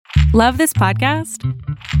Love this podcast?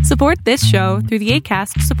 Support this show through the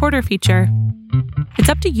Acast supporter feature. It's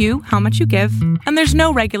up to you how much you give, and there's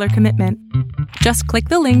no regular commitment. Just click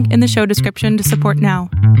the link in the show description to support now.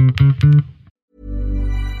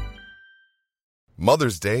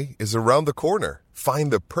 Mother's Day is around the corner. Find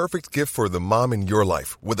the perfect gift for the mom in your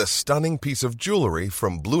life with a stunning piece of jewelry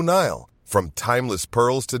from Blue Nile. From timeless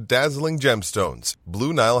pearls to dazzling gemstones,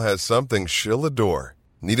 Blue Nile has something she'll adore.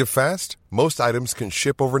 Need it fast? Most items can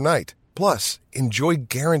ship overnight. Plus, enjoy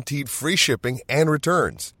guaranteed free shipping and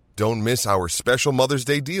returns. Don't miss our special Mother's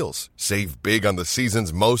Day deals. Save big on the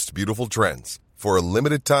season's most beautiful trends. For a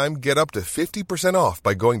limited time, get up to 50% off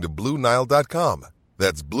by going to BlueNile.com.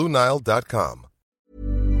 That's BlueNile.com.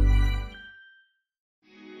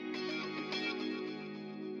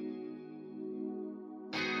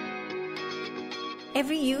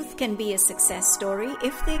 Every youth can be a success story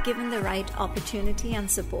if they're given the right opportunity and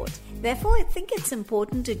support. Therefore, I think it's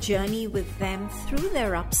important to journey with them through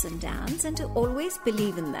their ups and downs and to always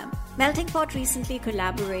believe in them. Melting Pot recently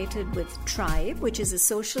collaborated with Tribe, which is a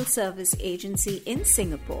social service agency in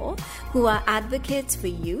Singapore, who are advocates for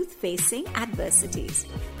youth facing adversities,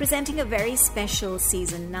 presenting a very special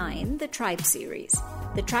Season 9, the Tribe series.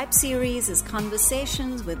 The Tribe series is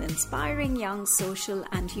conversations with inspiring young social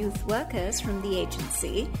and youth workers from the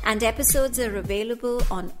agency, and episodes are available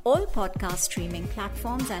on all podcast streaming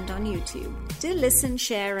platforms and on YouTube. Do listen,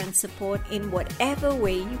 share, and support in whatever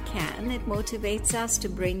way you can. It motivates us to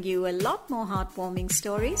bring you a lot more heartwarming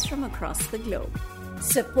stories from across the globe.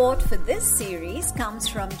 Support for this series comes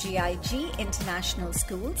from GIG International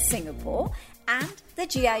School, Singapore, and the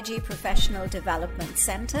GIG Professional Development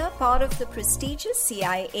Center, part of the prestigious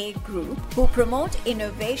CIA group, who promote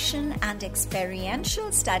innovation and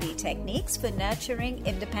experiential study techniques for nurturing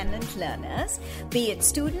independent learners, be it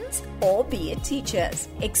students or be it teachers.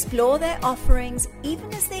 Explore their offerings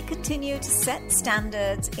even as they continue to set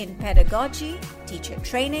standards in pedagogy, teacher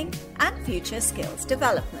training, and future skills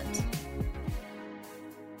development.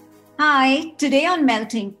 Hi, today on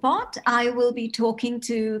Melting Pot, I will be talking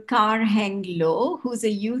to Kar Heng Loh, who's a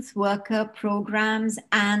youth worker programs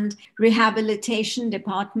and rehabilitation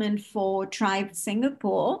department for Tribe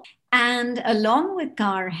Singapore. And along with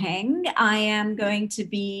Kar Heng, I am going to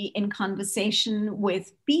be in conversation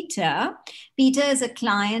with Peter. Peter is a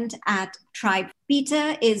client at Tribe.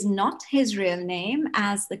 Peter is not his real name,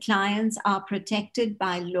 as the clients are protected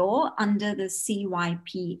by law under the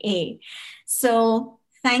CYPA. So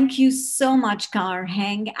thank you so much, Kar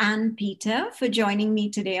Heng and Peter, for joining me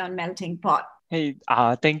today on Melting Pot. Hey,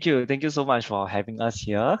 thank you. Thank you so much for having us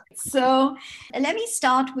here. So let me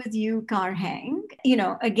start with you, Kar Heng.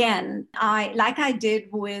 Again, like I did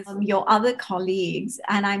with your other colleagues,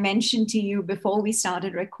 and I mentioned to you before we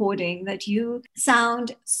started recording that you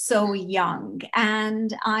sound so young.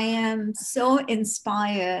 And I am so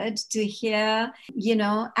inspired to hear,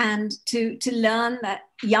 and to learn that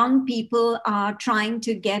young people are trying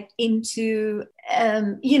to get into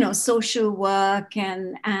social work,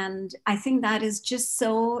 and I think that is just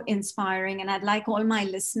so inspiring, and I'd like all my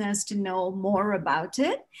listeners to know more about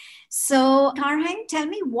it. So Kar Heng, tell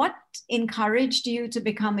me, what encouraged you to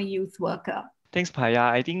become a youth worker? Thanks,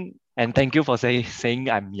 Paya. And thank you for saying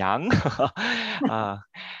I'm young.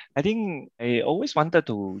 I think I always wanted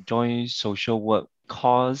to join social work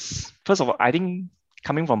because, first of all, I think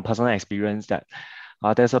coming from personal experience that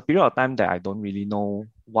there's a period of time that I don't really know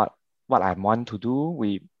what I want to do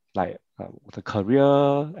with the career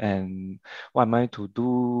and what am I to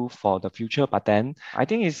do for the future. But then I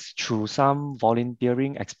think it's through some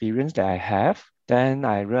volunteering experience that I have. Then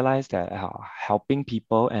I realized that helping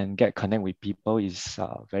people and connect with people is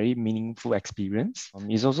a very meaningful experience.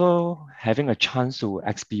 It's also having a chance to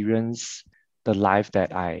experience the life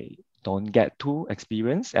that I don't get to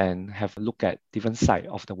experience and have a look at different side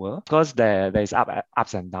of the world. Because there is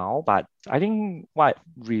ups and downs, but I think what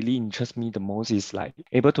really interests me the most is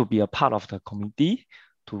able to be a part of the community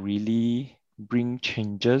to really bring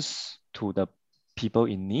changes to the people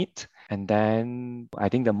in need. And then I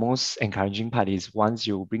think the most encouraging part is once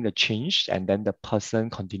you bring the change and then the person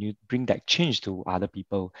continue to bring that change to other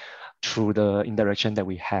people through the interaction that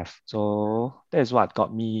we have. So that is what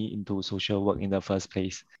got me into social work in the first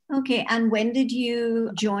place. Okay, and when did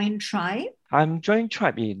you join Tribe? I'm joining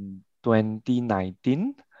Tribe in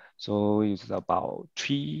 2019. So it's about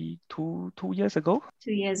 2 years ago.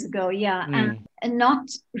 2 years ago, yeah. And not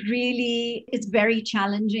really, it's very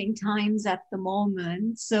challenging times at the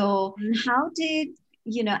moment. So how did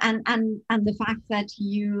and the fact that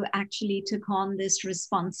you actually took on this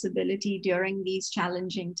responsibility during these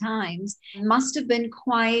challenging times must have been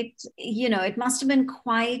quite, it must have been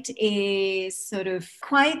quite a sort of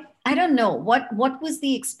quite, I don't know, what was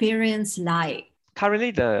the experience like?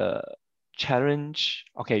 Currently, the challenge,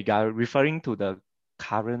 okay, you are referring to the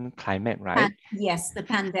current climate, right? Yes, the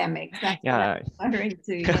pandemic. That's what Yeah. I'm referring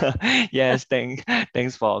to. Yeah. Yes,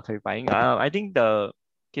 thanks for clarifying. I think the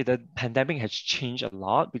pandemic has changed a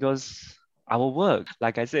lot because our work,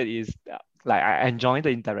 like I said, is like I enjoy the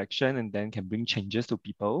interaction and then can bring changes to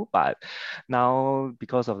people. But now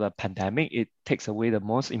because of the pandemic, it takes away the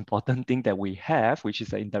most important thing that we have, which is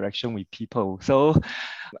the interaction with people. So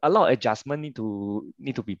a lot of adjustment need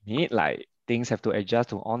to be made. Like things have to adjust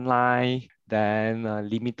to online, then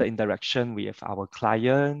limited interaction with our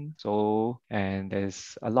client. So and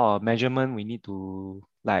there's a lot of measurement we need to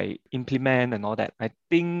like implement and all that. I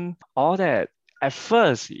think all that at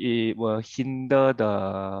first it will hinder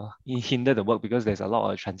the work because there's a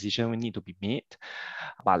lot of transition we need to be made.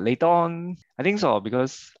 But later on, I think so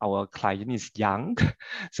because our client is young,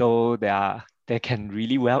 so they can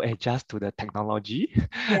really well adjust to the technology.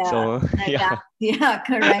 Yeah, So yeah. yeah,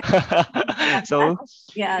 correct. So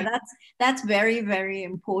Yeah, that's very, very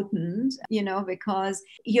important, because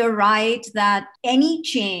you're right that any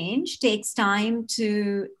change takes time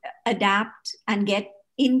to adapt and get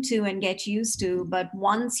into and get used to. But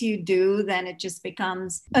once you do, then it just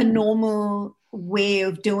becomes a normal way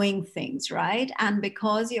of doing things, right? And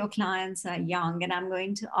because your clients are young, and I'm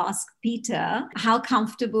going to ask Peter how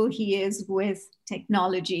comfortable he is with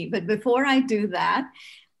technology. But before I do that,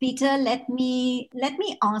 Peter, let me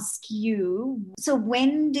ask you. So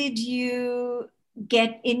when did you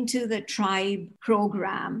get into the tribe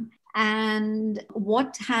program, and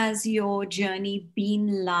what has your journey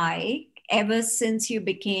been like ever since you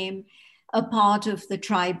became a part of the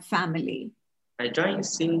tribe family? I joined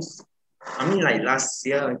since, I mean, like last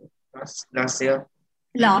year, last year.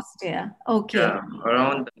 Last year. Okay. Yeah,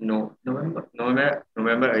 around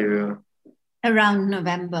November area. Around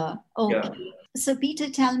November. Okay. Yeah. So, Peter,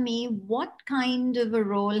 tell me, what kind of a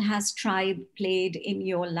role has tribe played in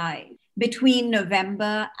your life between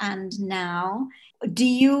November and now? Do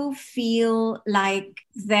you feel like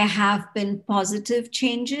there have been positive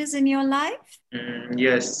changes in your life?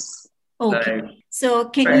 Yes. Okay. Like So,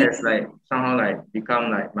 can Fred you? has like somehow like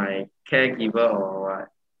become like my caregiver or what,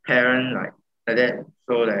 parent like that.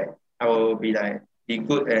 So like I will be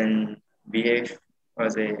good and behave, I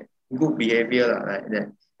say good behavior like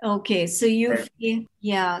that. Okay, so you And feel,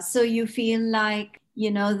 yeah, so you feel like,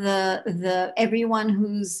 the everyone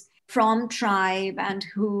who's from tribe and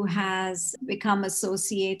who has become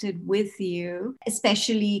associated with you,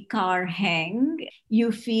 especially Kar Heng,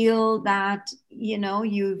 you feel that,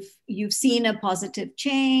 you've seen a positive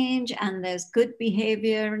change and there's good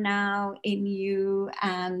behavior now in you,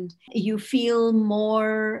 and you feel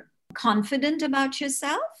more confident about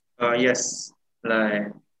yourself? yes,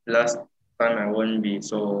 like last time I won't be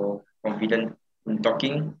so confident in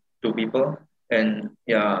talking to people. And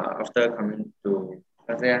yeah, after coming to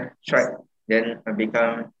try, then I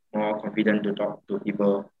become more confident to talk to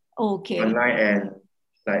people Okay. online and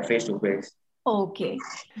like face to face. Okay.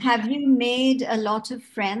 Have you made a lot of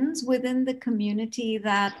friends within the community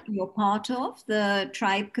that you're part of, the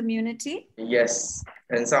tribe community? Yes,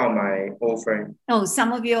 and some of my old friends. Oh,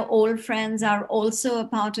 some of your old friends are also a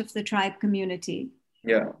part of the tribe community.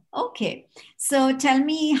 Yeah, Okay. So tell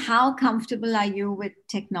me, how comfortable are you with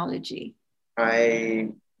technology? I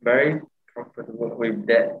very comfortable with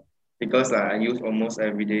that because I use almost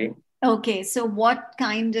every day. Okay, so what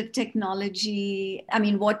kind of technology? I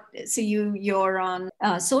mean, so you're on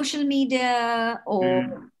social media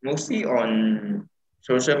or Mostly on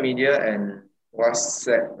social media and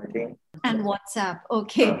WhatsApp, I think. and WhatsApp. Uh,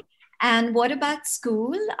 Okay. And what about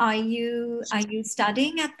school? Are you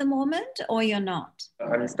studying at the moment or you're not?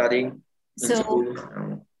 I'm studying in So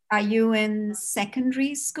school. are you in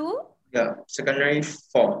secondary school? Yeah, secondary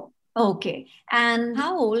 4. Okay. And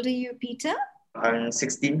how old are you, Peter? I'm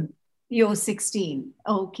 16. You're 16.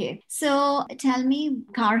 Okay. So tell me,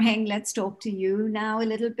 Karheng, let's talk to you now a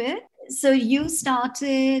little bit. So you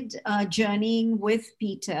started journeying with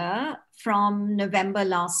Peter from November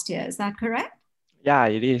last year. Is that correct? yeah,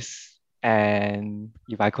 it is. And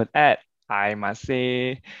if I could add, I must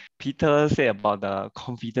say, Peter said about the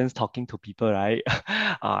confidence talking to people, right?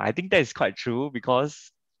 I think that is quite true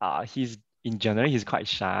because he's in general he's quite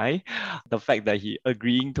shy. The fact that he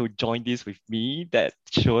agreeing to join this with me, that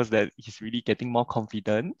shows that he's really getting more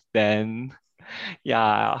confident. Then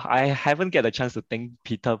Yeah, I haven't get a chance to thank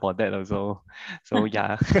Peter for that also. So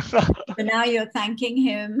yeah. So now you're thanking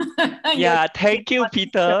him. You're Yeah, thanking thank you, what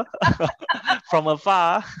he's done. Peter, from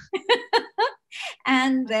afar.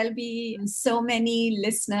 And there'll be so many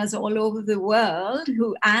listeners all over the world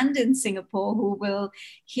who, and in Singapore, who will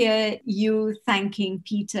hear you thanking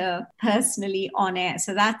Peter personally on air.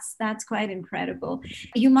 So that's quite incredible.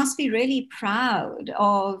 You must be really proud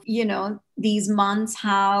of, these months,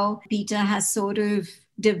 how Peter has sort of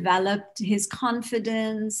developed his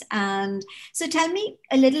confidence. And so tell me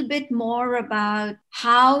a little bit more about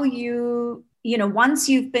how once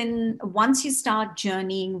you start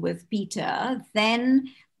journeying with Peter, then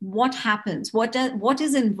what happens? What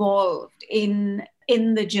is involved in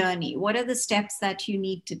the journey? What are the steps that you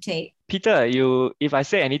need to take? Peter, if I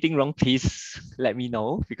say anything wrong, please let me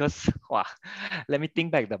know because wow, let me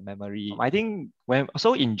think back the memory. I think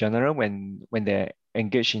in general when they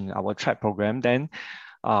engage in our track program, then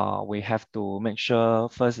we have to make sure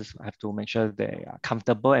they are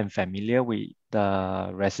comfortable and familiar with the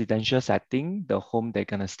residential setting, the home they're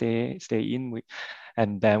gonna stay in with,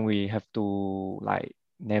 and then we have to like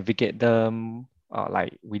navigate them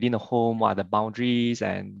like within the home, what are the boundaries,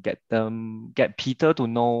 and get Peter to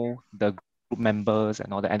know the group members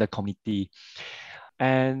and all that and the committee.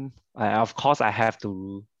 And of course, I have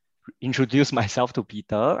to introduce myself to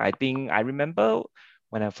Peter. I think I remember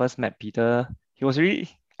when I first met Peter, he was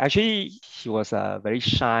a very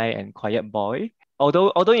shy and quiet boy.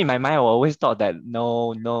 Although in my mind, I always thought that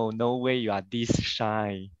no way you are this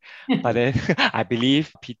shy. But then I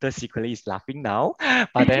believe Peter secretly is laughing now.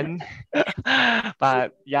 But then,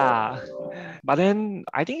 but yeah, but then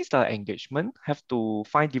I think it's the engagement. Have to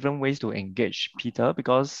find different ways to engage Peter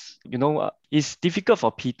because it's difficult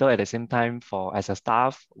for Peter at the same time. For as a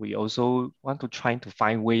staff, we also want to try to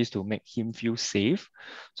find ways to make him feel safe.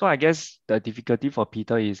 So I guess the difficulty for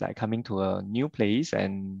Peter is like coming to a new place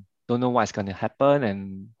and don't know what's going to happen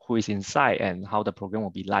and who is inside and how the program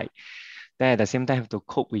will be like. Then at the same time have to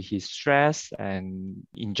cope with his stress, and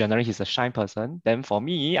in general he's a shy person. Then for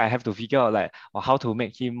me, I have to figure out like how to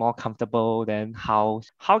make him more comfortable, then how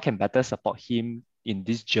can better support him in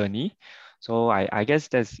this journey. So I guess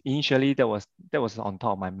that was on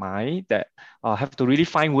top of my mind, that I have to really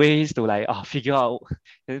find ways to like figure out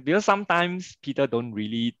because sometimes Peter don't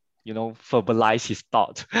really verbalize his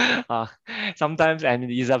thought. Uh, Sometimes, and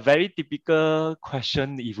it's a very typical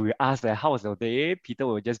question. If we ask like, how was your day? Peter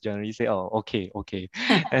will just generally say, oh, okay.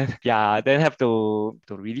 And yeah, then have to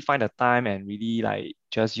really find the time and really like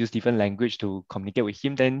just use different language to communicate with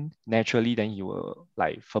him. Then naturally, then he will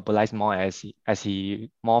like verbalize more as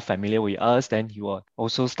he more familiar with us. Then he will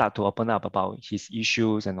also start to open up about his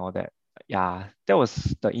issues and all that. Yeah, that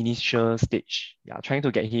was the initial stage. Yeah, trying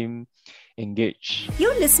to get him engaged.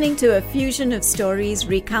 You're listening to a fusion of stories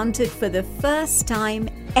recounted for the first time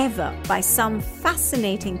ever by some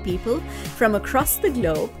fascinating people from across the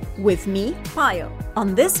globe with me, Payal,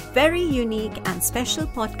 on this very unique and special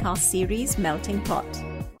podcast series, Melting Pot.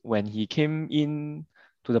 When he came in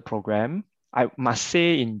to the program, I must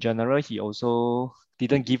say in general, he also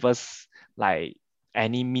didn't give us like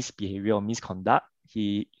any misbehavior or misconduct.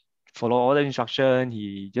 He follow all the instruction.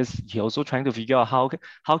 He also trying to figure out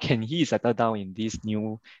how can he settle down in this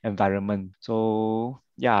new environment. So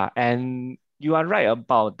yeah, and you are right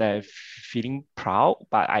about that feeling proud,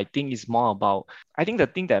 but I think it's more about, I think the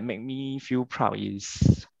thing that made me feel proud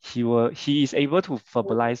is he is able to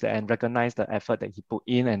verbalize and recognize the effort that he put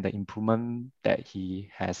in and the improvement that he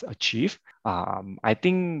has achieved. I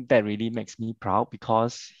think that really makes me proud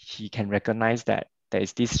because he can recognize that there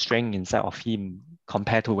is this strength inside of him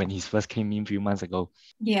compared to when he first came in a few months ago.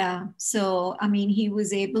 Yeah. So, I mean, he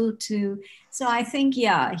was able to, so I think,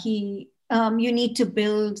 yeah, you need to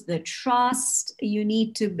build the trust, you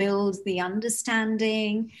need to build the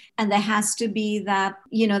understanding, and there has to be that,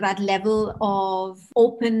 that level of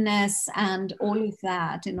openness and all of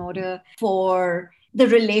that in order for the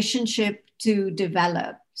relationship to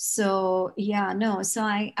develop. So yeah, no. So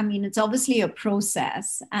I mean, it's obviously a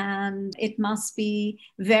process, and it must be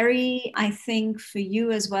very, I think for you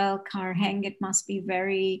as well, Kar Heng, it must be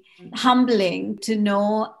very humbling to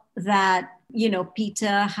know that,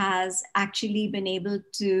 Peter has actually been able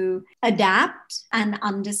to adapt and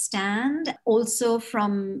understand. Also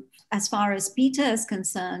from as far as Peter is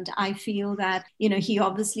concerned, I feel that, he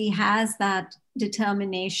obviously has that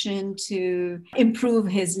determination to improve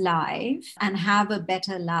his life and have a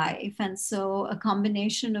better life. And so a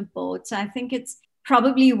combination of both. So I think it's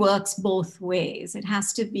probably works both ways. It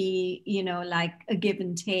has to be, like a give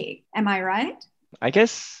and take. Am I right? I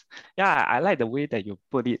guess, yeah, I like the way that you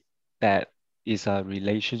put it, that is a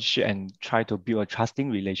relationship and try to build a trusting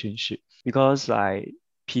relationship, because like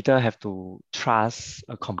Peter have to trust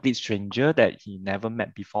a complete stranger that he never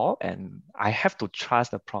met before, and I have to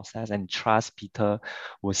trust the process and trust Peter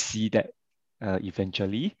will see that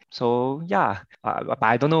eventually. So yeah, but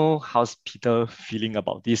I don't know how's Peter feeling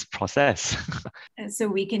about this process. So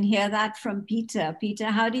we can hear that from Peter.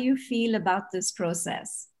 Peter, how do you feel about this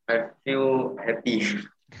process? I feel happy.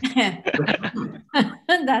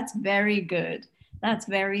 That's very good. That's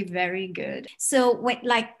very, very good. So,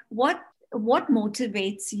 what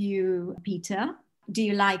motivates you, Peter? Do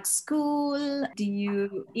you like school? Do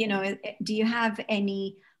you have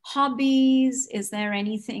any hobbies? Is there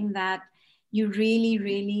anything that you really,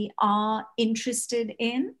 really are interested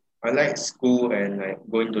in? I like school and like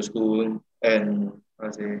going to school and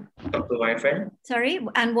I say talk to my friend. Sorry,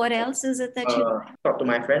 and what else is it that you Talk to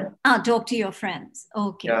my friend. talk to your friends?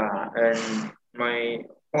 Okay. Yeah, and my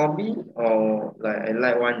hobby or like I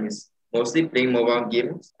like one is mostly playing mobile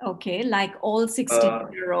games. Okay, like all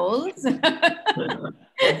 16-year-olds.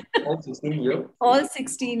 All 16 years. All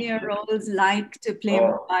 16-year-olds like to play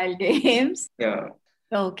mobile games. Yeah.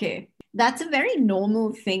 Okay. That's a very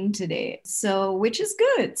normal thing today. So, which is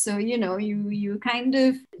good. So, you kind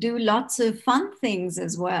of do lots of fun things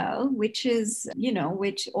as well, which is,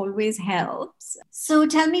 which always helps. So,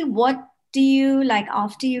 tell me, what do you like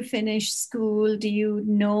after you finish school? Do you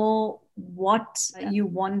know what you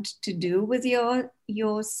want to do with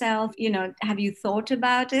yourself? Have you thought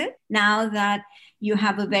about it now that you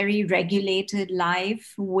have a very regulated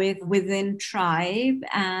life within tribe,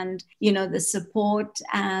 and the support,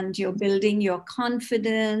 and you're building your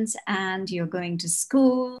confidence, and you're going to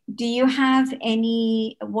school? Do you have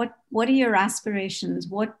any what are your aspirations?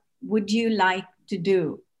 What would you like to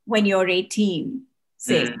do when you're 18,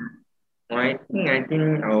 say? I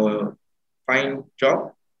think I will find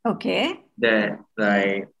job. Okay. That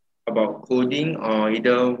like about coding or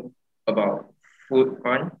either about food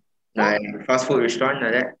one, like fast food restaurant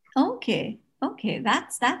like that. Okay.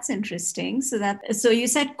 That's interesting. So you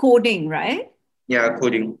said coding, right? Yeah,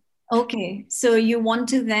 coding. Okay. So you want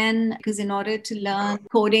to then, because in order to learn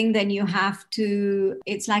coding, then you have to,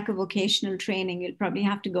 it's like a vocational training. You'll probably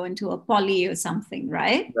have to go into a poly or something,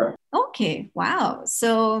 right? Yeah. Okay. Wow.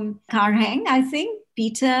 So Karheng, I think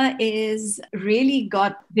Peter is really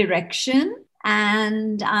got direction.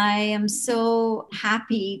 And I am so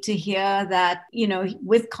happy to hear that,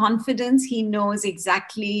 with confidence, he knows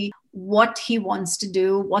exactly what he wants to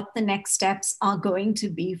do, what the next steps are going to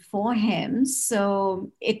be for him.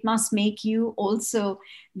 So it must make you also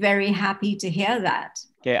very happy to hear that.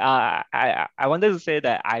 Okay, I wanted to say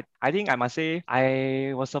that I think I must say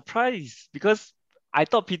I was surprised, because I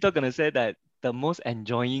thought Peter gonna say that the most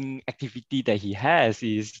enjoying activity that he has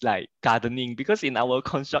is like gardening, because in our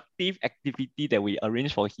constructive activity that we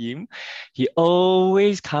arrange for him, he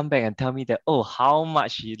always come back and tell me that, oh, how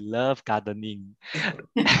much he loves gardening.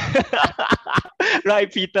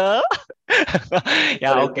 Right, Peter?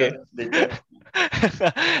 Yeah, okay.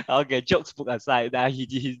 Okay, jokes put aside, that he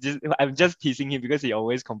just, I'm just teasing him because he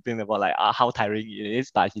always complain about like how tiring it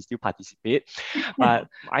is, but he still participate. But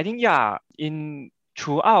I think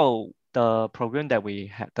throughout the program that we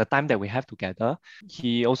have, the time that we have together,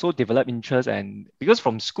 he also developed interest, and because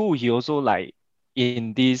from school he also like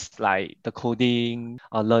in this like the coding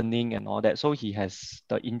learning and all that, so he has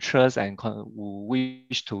the interest and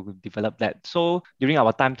wish to develop that. So during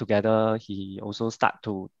our time together, he also start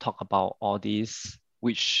to talk about all this,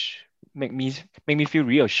 which make me feel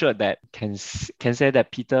reassured that can say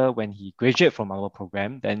that Peter, when he graduate from our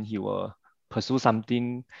program, then he will pursue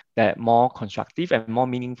something that more constructive and more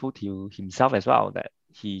meaningful to himself as well, that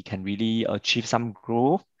he can really achieve some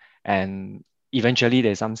growth, and eventually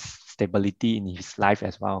there's some stability in his life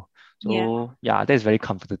as well. So yeah, that's very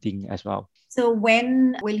comforting as well. So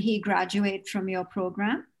when will he graduate from your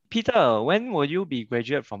program? Peter, when will you be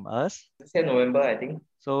graduate from us? This November, I think.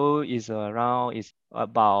 So it's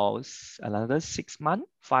about another 6 months,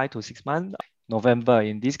 5 to 6 months. November,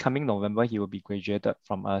 in this coming November, he will be graduated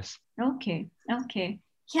from us. Okay.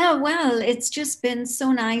 Yeah, well, it's just been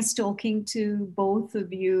so nice talking to both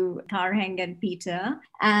of you, Karheng and Peter.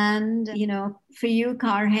 And, for you,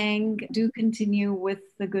 Karheng, do continue with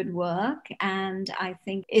the good work. And I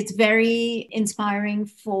think it's very inspiring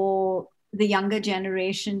for the younger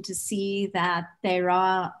generation to see that there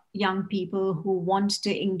are young people who want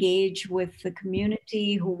to engage with the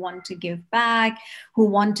community, who want to give back, who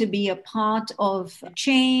want to be a part of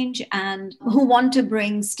change, and who want to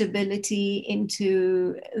bring stability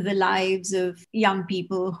into the lives of young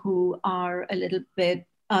people who are a little bit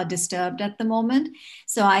disturbed at the moment.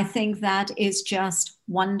 So I think that is just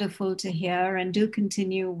wonderful to hear, and do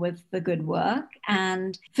continue with the good work.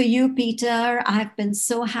 And for you, Peter, I've been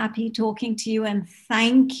so happy talking to you, and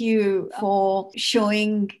thank you for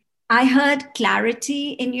showing. I heard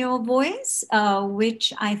clarity in your voice,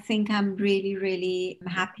 which I think I'm really, really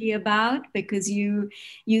happy about, because you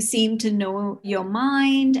seem to know your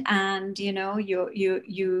mind, and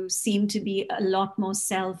you seem to be a lot more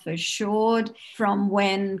self-assured from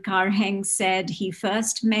when Karheng said he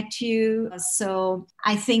first met you. So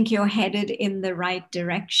I think you're headed in the right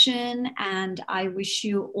direction, and I wish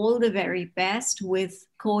you all the very best with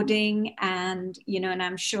coding, and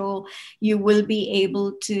I'm sure you will be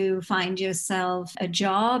able to find yourself a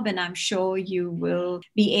job, and I'm sure you will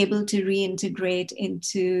be able to reintegrate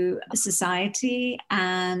into society.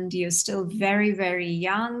 And you're still very, very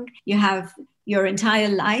young. You have your entire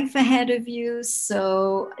life ahead of you.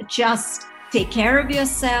 So just take care of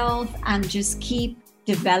yourself and just keep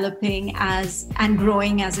developing and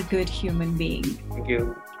growing as a good human being. Thank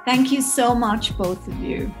you. Thank you so much, both of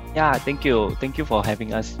you. Yeah, thank you. Thank you for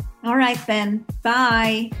having us. All right then.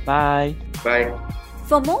 Bye. Bye. Bye.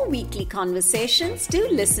 For more weekly conversations, do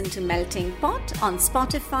listen to Melting Pot on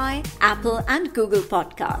Spotify, Apple, and Google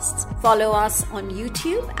Podcasts. Follow us on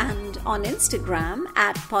YouTube and on Instagram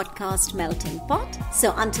at Podcast Melting Pot.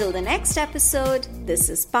 So until the next episode, this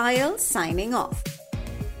is Payal signing off.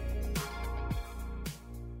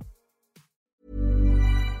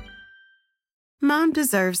 Mom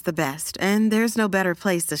deserves the best, and there's no better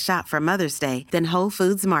place to shop for Mother's Day than Whole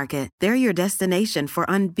Foods Market. They're your destination for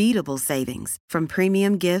unbeatable savings, from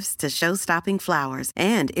premium gifts to show-stopping flowers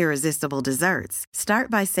and irresistible desserts. Start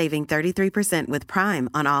by saving 33% with Prime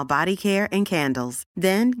on all body care and candles.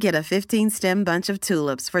 Then get a 15-stem bunch of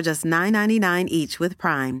tulips for just $9.99 each with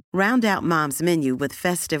Prime. Round out Mom's menu with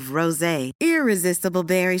festive rosé, irresistible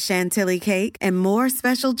berry chantilly cake, and more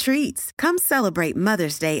special treats. Come celebrate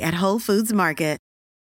Mother's Day at Whole Foods Market.